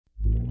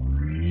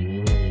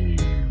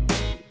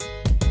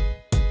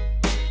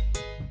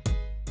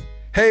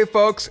Hey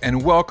folks,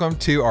 and welcome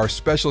to our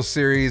special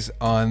series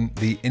on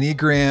the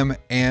Enneagram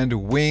and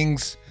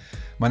wings.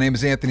 My name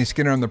is Anthony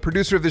Skinner. I'm the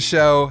producer of the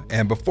show.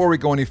 And before we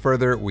go any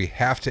further, we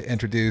have to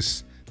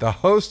introduce the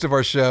host of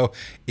our show,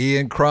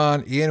 Ian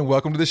Cron. Ian,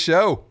 welcome to the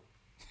show.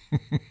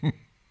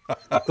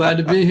 Glad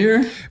to be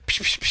here.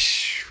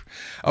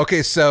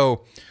 Okay,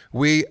 so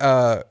we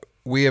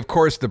of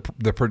course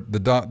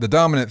the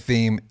dominant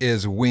theme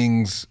is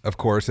wings. Of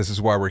course, this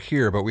is why we're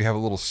here. But we have a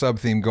little sub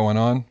theme going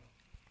on.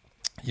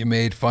 You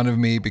made fun of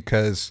me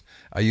because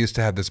I used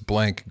to have this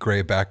blank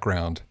gray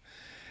background,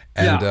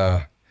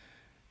 and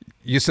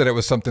you said it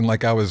was something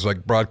like I was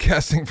like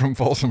broadcasting from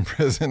Folsom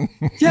Prison.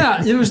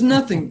 Yeah, it was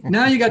nothing.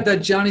 Now you got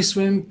that Johnny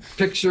Swim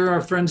picture, our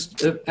friends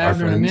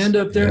Abner and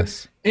Amanda up there,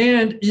 yes.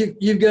 And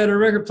you've got a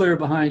record player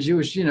behind you,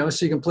 which so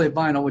you can play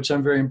vinyl, which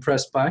I'm very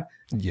impressed by.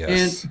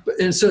 Yes,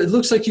 and so it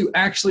looks like you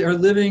actually are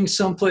living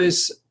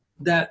someplace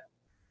that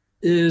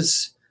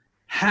is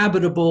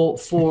habitable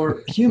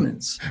for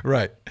humans.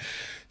 Right.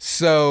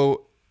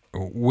 So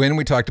when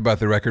we talked about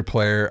the record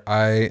player,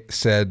 I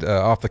said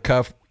off the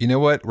cuff, you know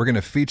what? We're going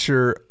to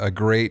feature a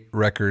great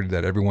record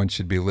that everyone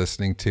should be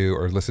listening to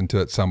or listen to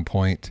at some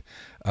point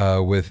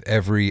with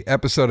every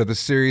episode of the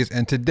series.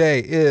 And today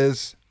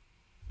is,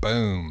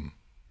 boom.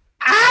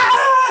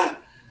 Ah!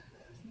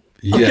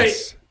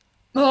 Yes. Okay.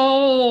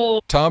 Oh.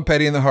 Tom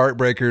Petty and the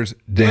Heartbreakers,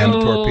 Damn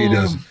the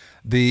Torpedoes,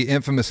 the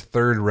infamous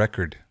third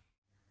record.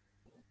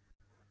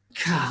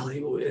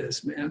 Golly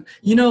whiz, man.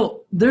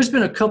 There's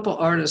been a couple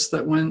artists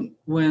that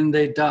when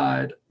they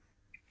died,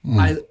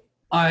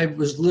 I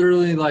was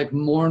literally like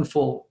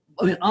mournful.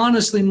 I mean,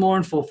 honestly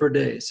mournful for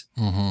days.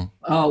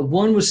 Mm-hmm.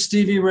 One was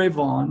Stevie Ray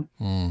Vaughan.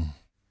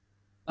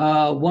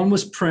 One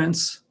was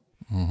Prince.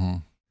 Mm-hmm.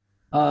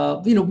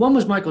 One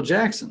was Michael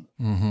Jackson.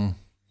 Mm-hmm.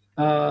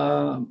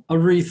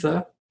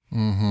 Aretha.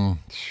 Mm-hmm.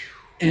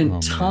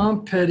 And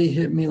Tom Petty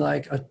hit me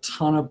like a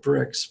ton of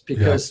bricks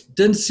because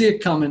didn't see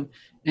it coming.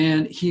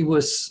 And he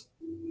was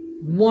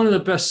one of the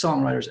best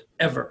songwriters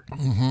ever.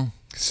 Mm-hmm.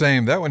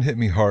 Same. That one hit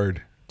me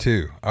hard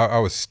too. I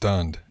was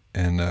stunned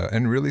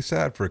and really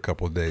sad for a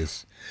couple of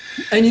days.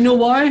 And you know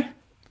why?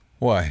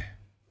 Why?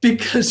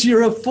 Because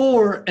you're a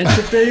 4, and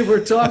today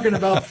we're talking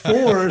about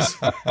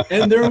 4s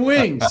and their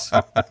wings.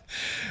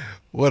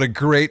 What a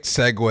great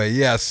segue.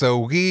 Yeah. So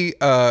we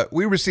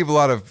receive a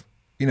lot of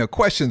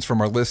questions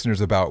from our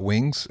listeners about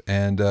wings,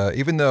 and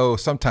even though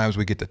sometimes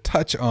we get to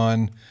touch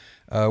on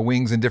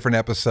wings in different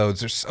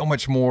episodes, there's so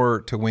much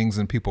more to wings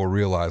than people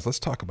realize. Let's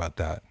talk about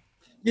that.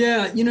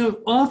 Yeah,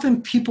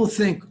 often people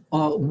think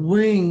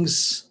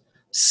wings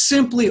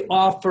simply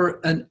offer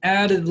an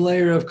added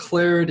layer of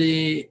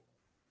clarity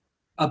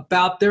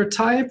about their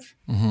type,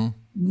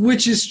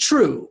 which is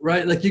true,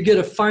 right? Like you get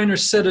a finer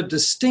set of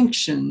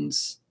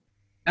distinctions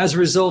as a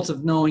result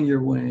of knowing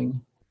your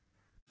wing.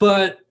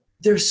 But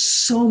there's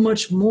so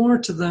much more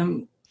to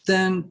them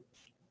than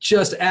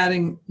just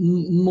adding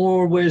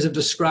more ways of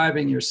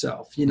describing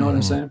yourself. You know what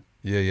I'm saying?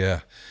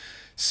 Yeah.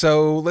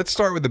 So let's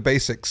start with the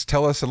basics.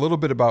 Tell us a little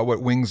bit about what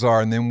wings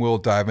are, and then we'll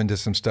dive into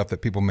some stuff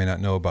that people may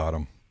not know about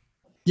them.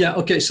 Yeah,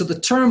 okay. So the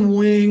term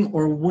wing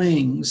or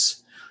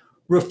wings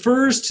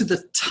refers to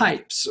the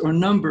types or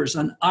numbers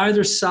on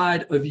either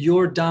side of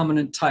your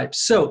dominant type.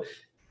 So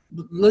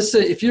let's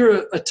say if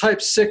you're a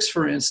type 6,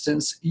 for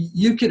instance,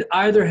 you could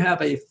either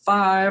have a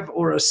 5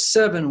 or a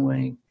 7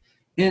 wing.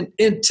 And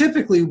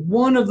typically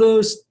one of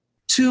those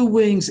 2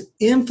 wings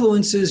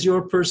influences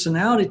your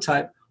personality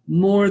type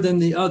more than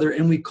the other.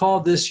 And we call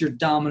this your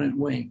dominant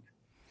wing.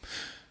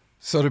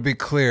 So to be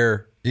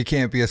clear, you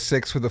can't be a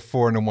 6 with a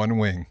 4 and a 1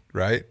 wing,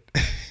 right?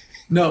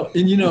 No.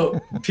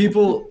 And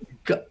people,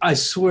 I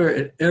swear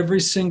at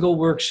every single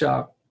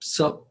workshop,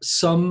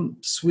 some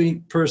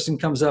sweet person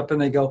comes up and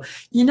they go,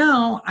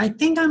 I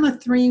think I'm a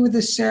 3 with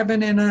a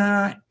 7 and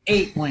a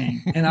 8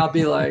 wing. And I'll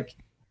be like,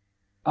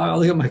 I'll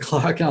look at my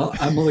clock.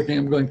 I'm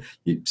going,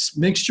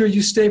 make sure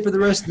you stay for the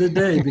rest of the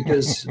day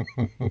because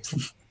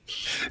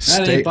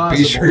that ain't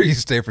possible. Be sure you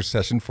stay for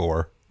session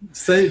 4.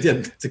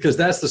 Because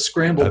that's the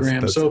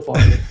scramblegram so far.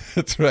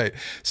 That's right.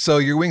 So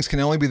your wings can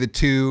only be the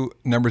 2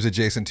 numbers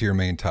adjacent to your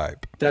main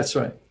type. That's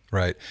right.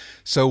 Right.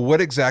 So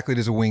what exactly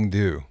does a wing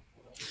do?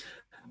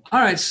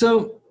 All right.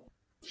 So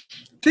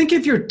think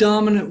of your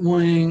dominant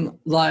wing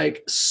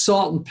like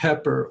salt and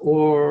pepper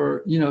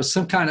or,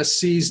 some kind of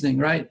seasoning,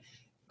 right?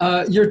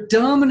 Your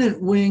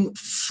dominant wing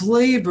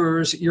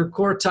flavors your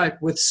core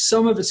type with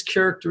some of its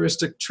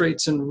characteristic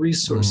traits and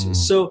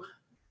resources. So,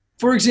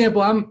 for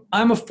example,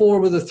 I'm a 4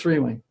 with a 3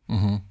 wing.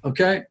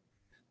 Okay,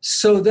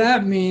 so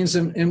that means,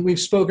 and we've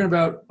spoken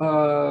about.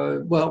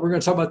 We're going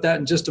to talk about that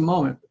in just a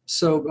moment.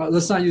 So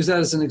let's not use that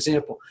as an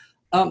example.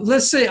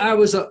 Let's say I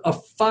was a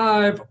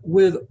 5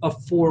 with a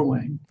 4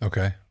 wing.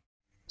 Okay.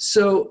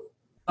 So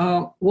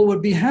what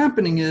would be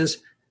happening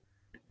is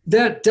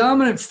that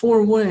dominant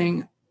 4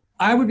 wing,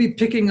 I would be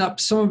picking up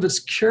some of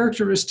its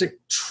characteristic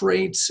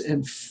traits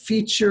and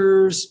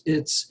features,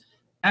 its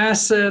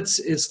assets,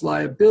 its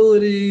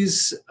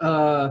liabilities,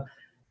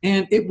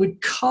 and it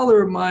would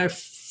color my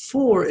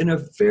 4 in a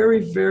very,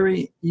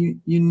 very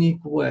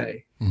unique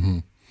way.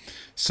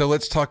 So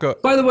let's talk.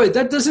 By the way,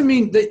 that doesn't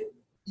mean that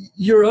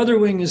your other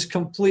wing is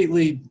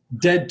completely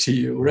dead to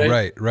you,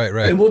 right?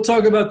 Right. And we'll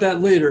talk about that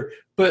later.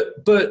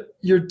 But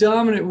your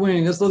dominant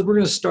wing, we're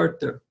going to start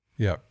there.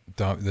 Yeah,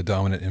 the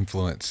dominant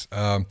influence.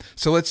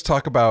 So let's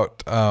talk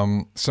about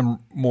some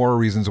more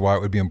reasons why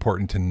it would be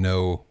important to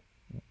know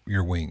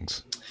your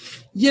wings.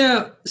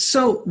 Yeah,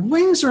 so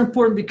wings are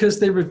important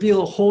because they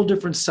reveal a whole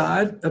different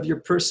side of your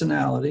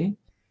personality,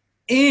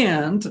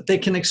 and they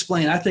can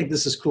explain, I think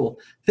this is cool,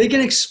 they can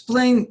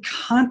explain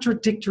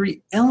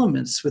contradictory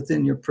elements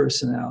within your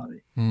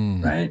personality,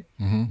 right?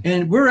 Mm-hmm.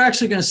 And we're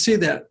actually going to see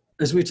that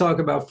as we talk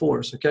about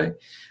fours, okay?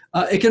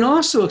 It can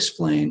also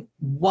explain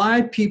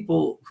why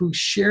people who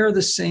share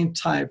the same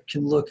type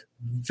can look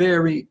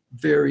very,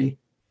 very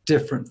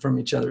different from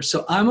each other.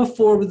 So I'm a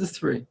 4 with a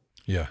 3.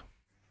 Yeah.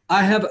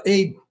 I have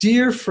a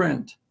dear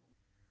friend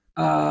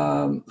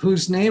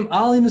whose name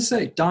I'll even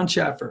say, Don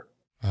Chaffer,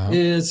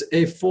 is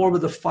a 4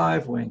 with a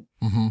 5 wing.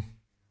 Mm-hmm.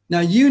 Now,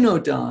 you know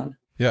Don.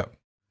 Yeah.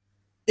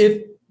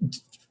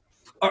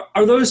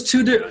 Are those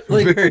two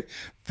very,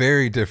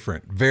 very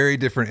different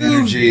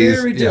energies,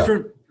 very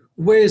different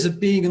ways of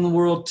being in the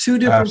world, two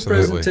different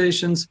Absolutely.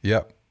 presentations.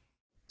 Yep.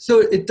 So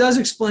it does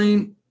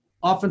explain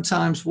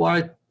oftentimes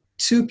why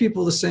two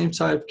people of the same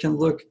type can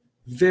look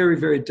very,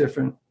 very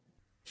different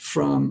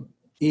from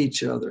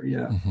each other.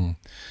 Yeah. Mm-hmm.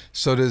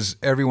 So does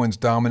everyone's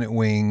dominant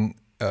wing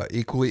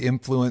equally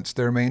influence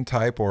their main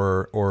type,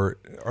 or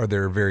are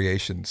there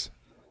variations?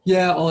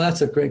 Yeah. Oh,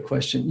 that's a great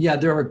question. Yeah,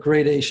 there are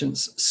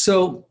gradations.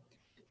 So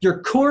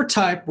your core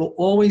type will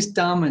always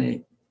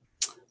dominate,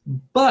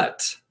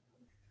 but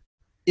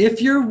if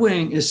your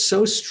wing is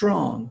so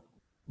strong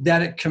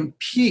that it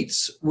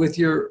competes with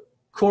your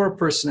core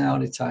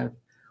personality type,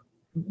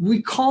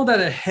 we call that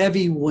a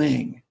heavy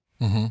wing.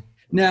 Mm-hmm.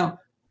 Now,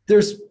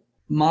 there's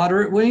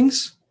moderate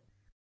wings,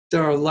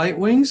 there are light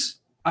wings,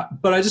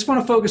 but I just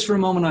want to focus for a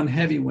moment on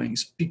heavy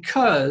wings,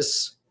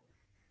 because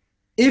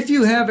if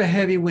you have a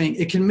heavy wing,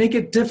 it can make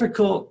it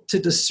difficult to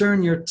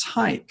discern your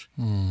type,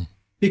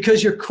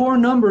 because your core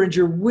number and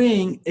your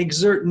wing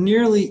exert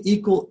nearly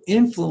equal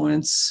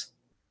influence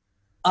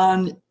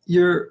on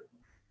your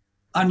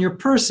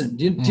person.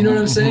 Do you know what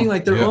I'm saying?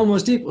 Like they're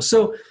almost equal.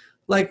 So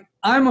like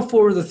I'm a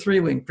 4 with a 3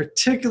 wing,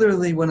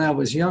 particularly when I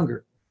was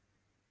younger.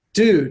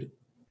 Dude,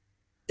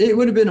 it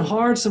would have been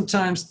hard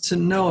sometimes to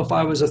know if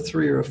I was a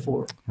 3 or a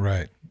 4.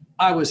 Right.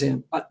 I was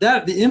in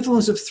that. The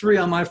influence of 3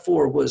 on my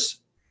 4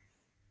 was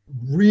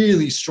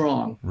really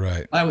strong.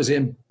 Right. I was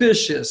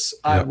ambitious.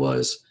 Yep. I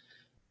was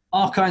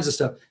all kinds of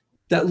stuff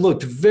that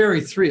looked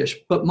very 3-ish,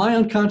 but my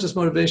unconscious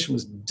motivation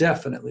was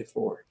definitely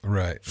 4.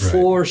 Right.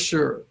 For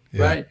sure.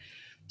 Yeah. Right.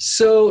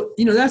 So,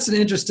 that's an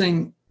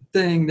interesting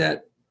thing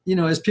that,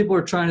 as people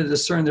are trying to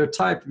discern their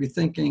type, you're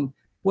thinking,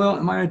 well,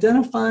 am I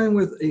identifying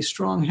with a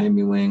strong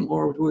heavy wing,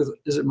 or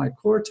is it my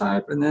core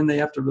type? And then they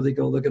have to really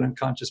go look at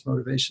unconscious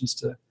motivations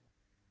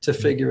to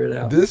figure it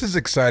out. This is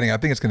exciting. I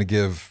think it's going to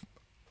give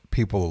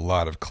people a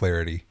lot of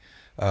clarity.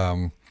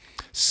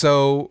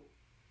 So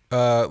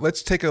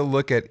let's take a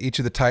look at each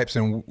of the types.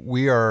 And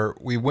we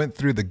went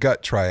through the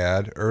gut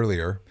triad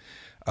earlier.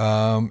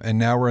 And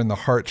now we're in the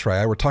heart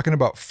triad. We're talking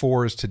about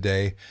 4s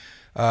today.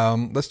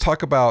 Let's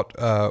talk about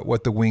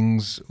what the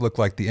wings look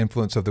like, the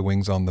influence of the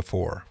wings on the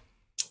 4.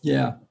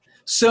 Yeah.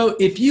 So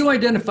if you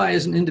identify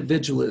as an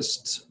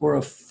individualist or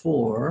a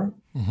 4,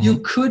 you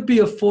could be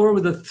a 4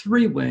 with a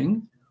 3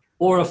 wing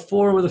or a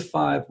 4 with a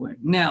 5 wing.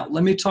 Now,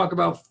 let me talk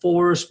about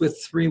 4s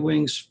with 3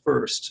 wings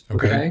first.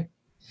 Okay.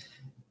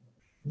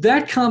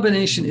 That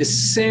combination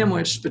is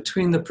sandwiched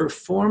between the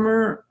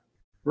performer,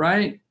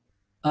 right,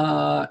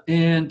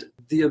 and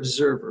the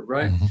observer,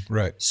 right?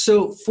 Right.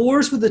 So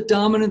 4s with a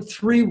dominant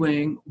 3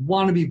 wing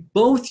want to be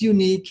both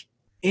unique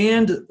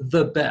and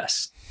the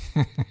best.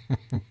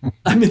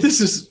 I mean,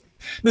 this is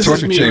me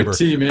and my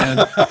team,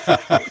 man.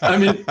 I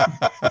mean,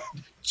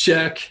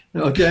 check.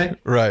 Okay.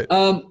 Right.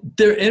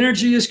 Their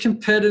energy is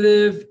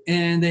competitive,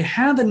 and they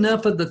have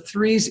enough of the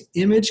 3's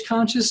image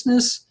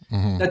consciousness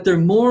that they're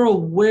more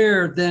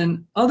aware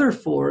than other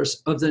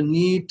 4s of the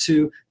need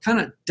to kind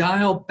of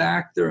dial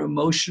back their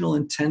emotional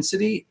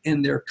intensity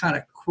and their kind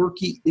of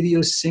quirky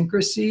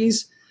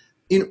idiosyncrasies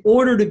in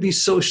order to be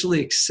socially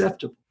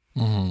acceptable.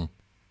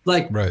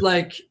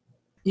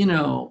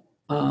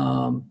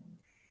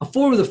 A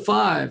 4 with a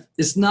 5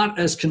 is not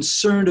as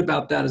concerned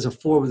about that as a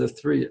 4 with a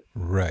 3.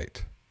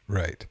 Right.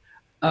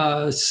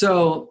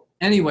 So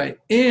anyway,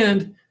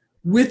 and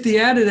with the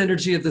added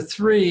energy of the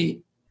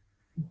 3,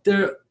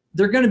 they're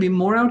going to be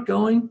more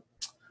outgoing,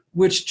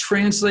 which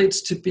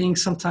translates to being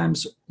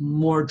sometimes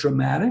more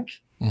dramatic.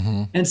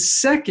 And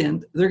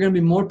second, they're going to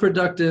be more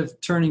productive,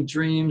 turning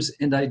dreams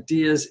and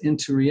ideas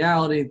into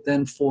reality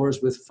than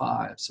 4s with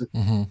 5s.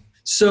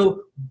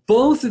 So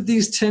both of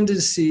these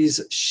tendencies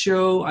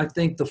show, I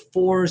think, the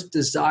 4's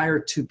desire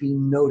to be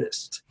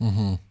noticed.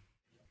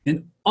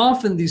 And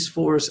often these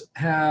 4s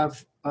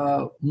have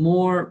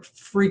more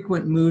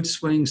frequent mood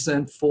swings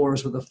than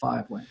 4s with a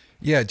 5 wing.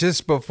 Yeah,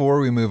 just before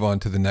we move on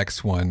to the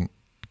next one,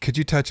 could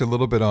you touch a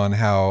little bit on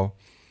how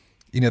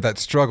that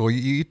struggle,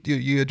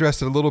 you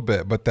addressed it a little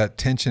bit, but that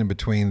tension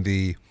between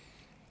the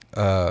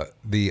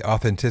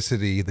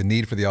authenticity, the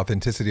need for the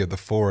authenticity of the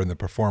 4 and the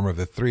performer of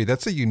the 3,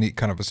 that's a unique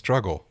kind of a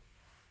struggle.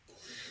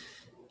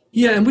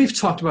 Yeah, and we've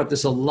talked about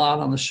this a lot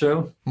on the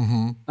show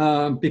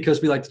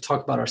because we like to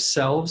talk about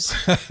ourselves.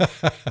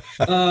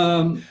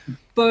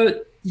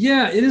 But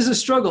yeah, it is a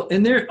struggle.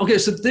 And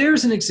so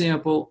there's an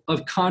example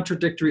of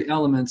contradictory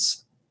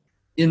elements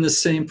in the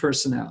same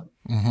personality.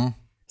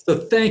 So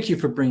thank you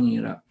for bringing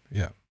it up.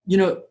 Yeah.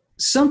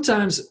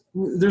 Sometimes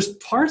there's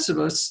parts of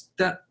us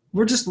that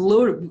we're just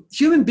loaded.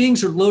 Human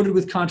beings are loaded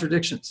with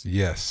contradictions.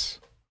 Yes.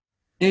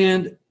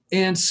 And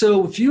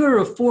so if you are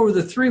a 4 with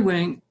a 3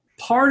 wing,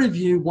 part of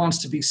you wants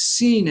to be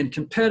seen and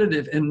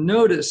competitive and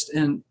noticed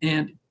and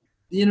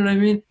you know what I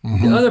mean?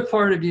 The other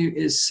part of you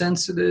is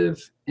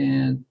sensitive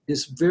and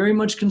is very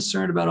much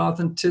concerned about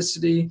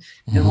authenticity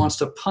and wants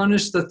to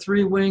punish the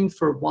 3 wing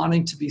for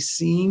wanting to be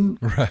seen.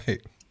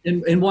 Right.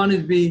 And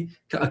wanting to be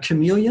a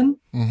chameleon.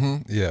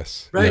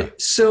 Yes. Right. Yeah.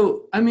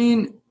 So, I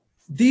mean,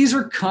 these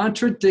are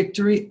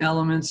contradictory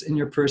elements in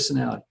your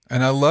personality.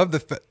 And I love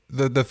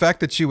the fact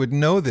that you would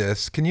know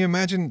this. Can you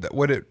imagine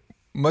what it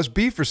must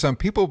be for some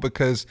people?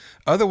 Because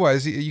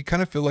otherwise you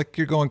kind of feel like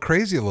you're going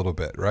crazy a little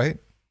bit, right?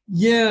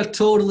 Yeah,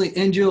 totally.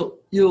 And you'll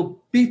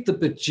beat the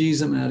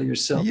bejesus out of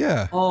yourself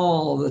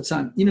all the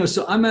time.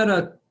 So I'm at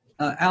a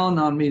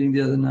Al-Anon meeting the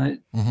other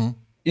night,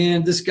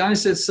 and this guy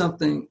said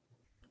something.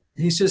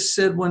 He just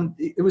said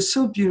it was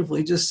so beautiful.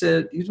 He just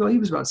said, he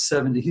was about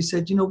 70. He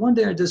said, one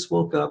day I just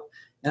woke up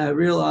and I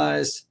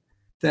realized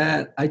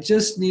that I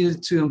just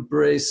needed to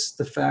embrace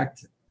the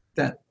fact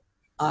that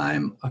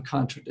I'm a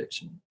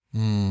contradiction.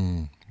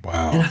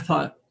 Wow. And I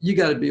thought, you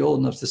got to be old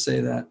enough to say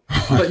that,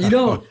 but you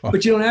don't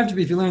have to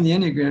be. If you learn the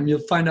Enneagram, you'll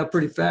find out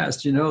pretty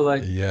fast,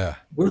 we're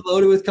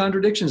loaded with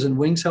contradictions and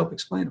wings help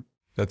explain them.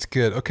 That's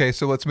good. Okay.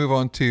 So let's move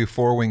on to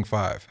 4 wing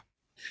 5.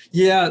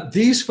 Yeah.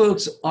 These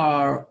folks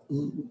are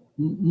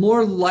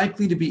more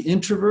likely to be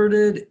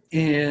introverted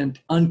and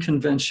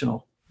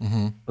unconventional.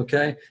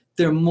 Okay.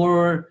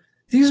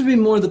 These would be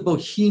more the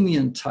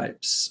bohemian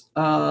types,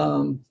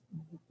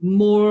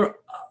 more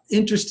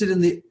interested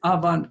in the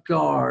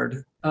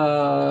avant-garde,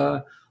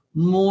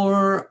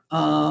 more,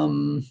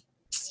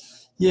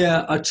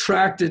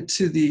 attracted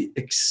to the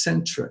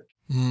eccentric.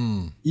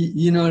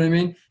 You know what I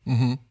mean?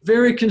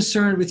 Very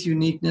concerned with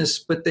uniqueness,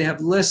 but they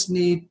have less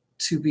need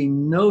to be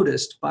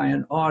noticed by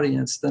an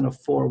audience than a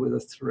 4 with a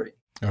 3.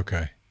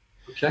 Okay.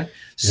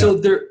 So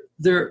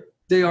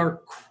they are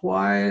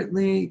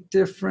quietly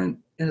different.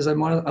 And as I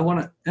want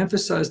to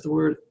emphasize the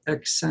word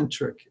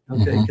eccentric,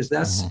 because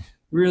that's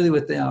really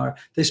what they are.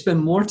 They spend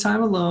more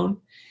time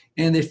alone,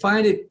 and they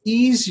find it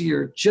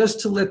easier just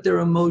to let their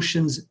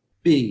emotions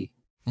be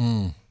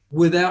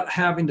without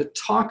having to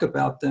talk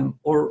about them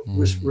or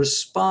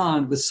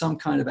respond with some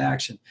kind of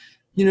action.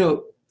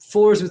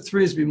 4s with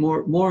 3s be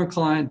more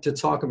inclined to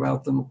talk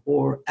about them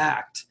or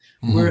act,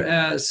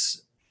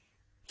 whereas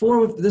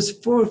 4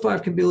 with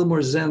 5 can be a little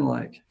more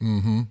Zen-like.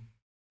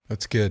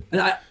 That's good.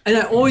 And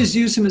I always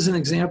use him as an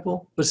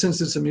example, but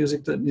since it's a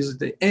music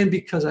day, and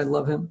because I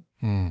love him,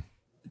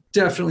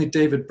 definitely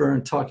David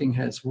Byrne, Talking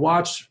Heads.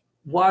 Watch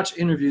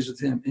interviews with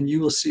him, and you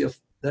will see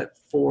that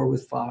 4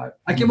 with 5.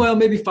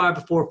 Maybe 5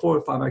 with 4, 4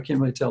 with 5. I can't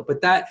really tell,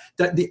 but that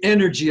the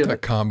energy of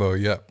that combo,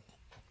 yeah.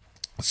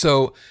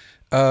 So,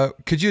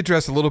 could you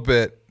address a little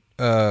bit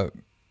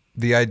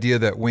the idea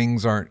that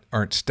wings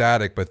aren't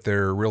static, but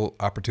they're real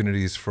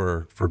opportunities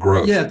for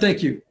growth? Yeah,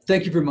 thank you for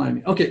reminding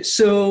me. Okay,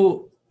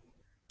 so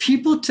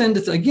people tend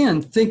to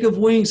think of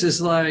wings as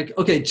like,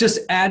 just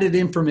added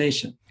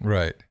information,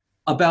 right,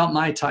 about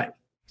my type.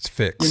 It's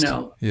fixed.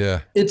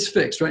 It's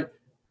fixed, right?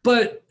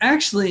 But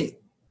actually,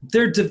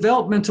 they're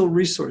developmental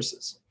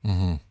resources.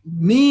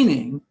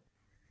 Meaning,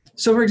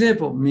 so for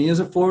example, me as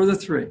a 4 with a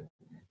 3.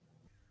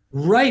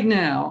 Right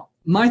now,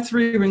 my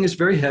 3 ring is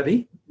very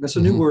heavy. That's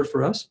a new word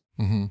for us.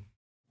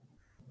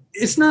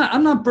 It's not.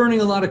 I'm not burning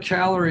a lot of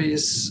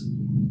calories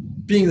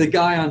being the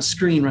guy on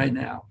screen right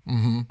now.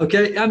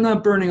 Okay, I'm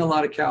not burning a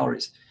lot of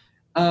calories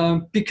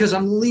because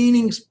I'm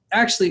leaning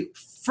actually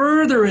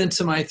further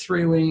into my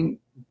 3 wing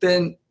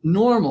than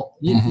normal.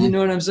 You know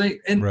what I'm saying?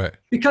 And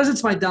because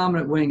it's my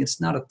dominant wing, it's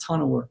not a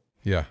ton of work.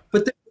 Yeah.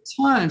 But there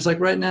are times like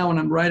right now when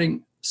I'm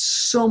writing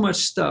so much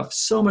stuff,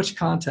 so much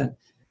content,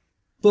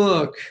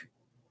 book,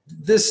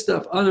 this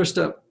stuff, other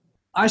stuff.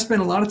 I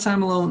spend a lot of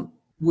time alone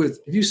with,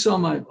 if you saw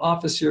my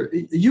office here,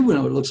 you would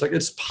know what it looks like.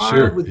 It's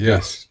piled with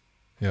books.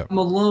 Yeah. I'm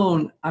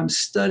alone. I'm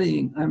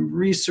studying. I'm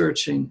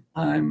researching.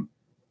 I'm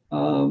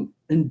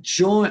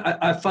enjoying.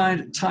 I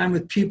find time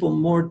with people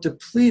more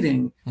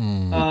depleting.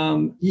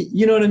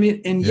 You know what I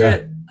mean? And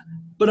yet,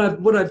 but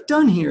what I've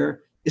done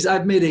here is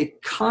I've made a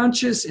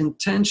conscious,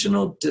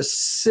 intentional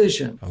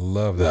decision. I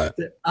love that.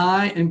 That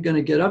I am going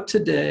to get up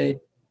today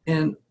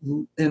and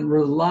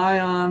rely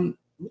on,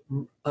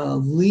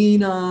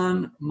 lean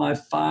on my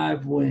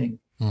 5 wing.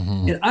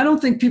 And I don't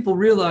think people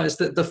realize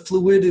that the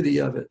fluidity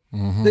of it.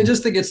 They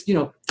just think it's,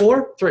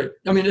 4, 3.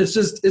 I mean,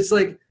 it's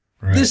like,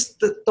 Right.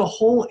 The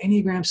whole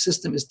Enneagram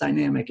system is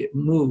dynamic. It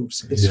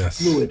moves. It's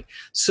fluid.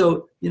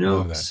 So,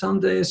 some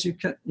days you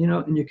can,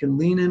 and you can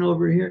lean in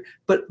over here,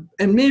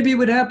 and maybe it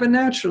would happen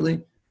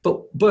naturally.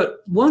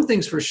 But one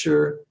thing's for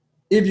sure,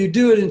 if you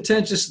do it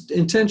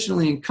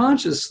intentionally and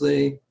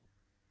consciously,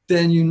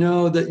 then you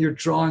know that you're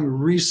drawing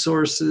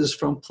resources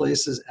from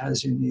places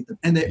as you need them.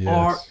 And they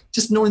are,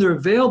 just knowing they're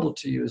available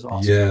to you is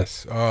awesome.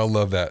 Yes. Oh, I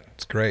love that.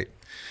 It's great.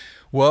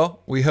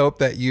 Well, we hope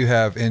that you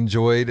have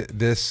enjoyed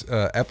this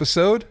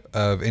episode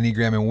of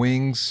Enneagram and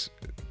Wings,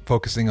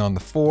 focusing on the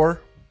 4.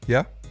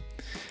 Yeah.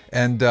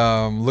 And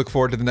look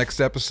forward to the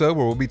next episode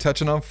where we'll be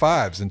touching on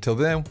 5s. Until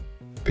then,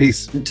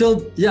 peace. Until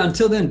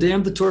then,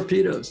 damn the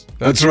torpedoes.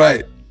 That's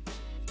right.